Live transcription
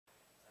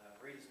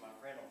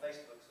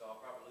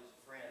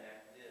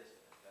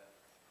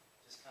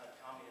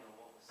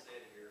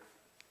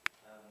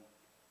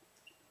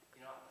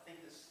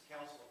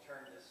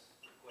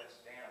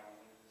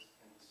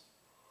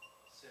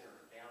center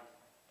of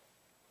downtown.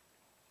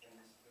 And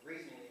the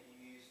reasoning that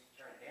you use to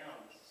turn it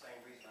down is the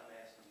same reason I'm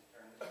asking you to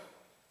turn this down.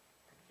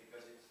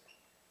 Because it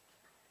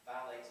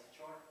violates the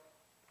charter.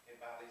 It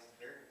violates the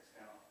variance.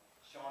 Now,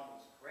 Sean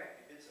was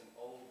correct. If it's an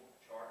old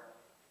charter,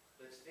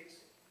 let's fix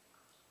it.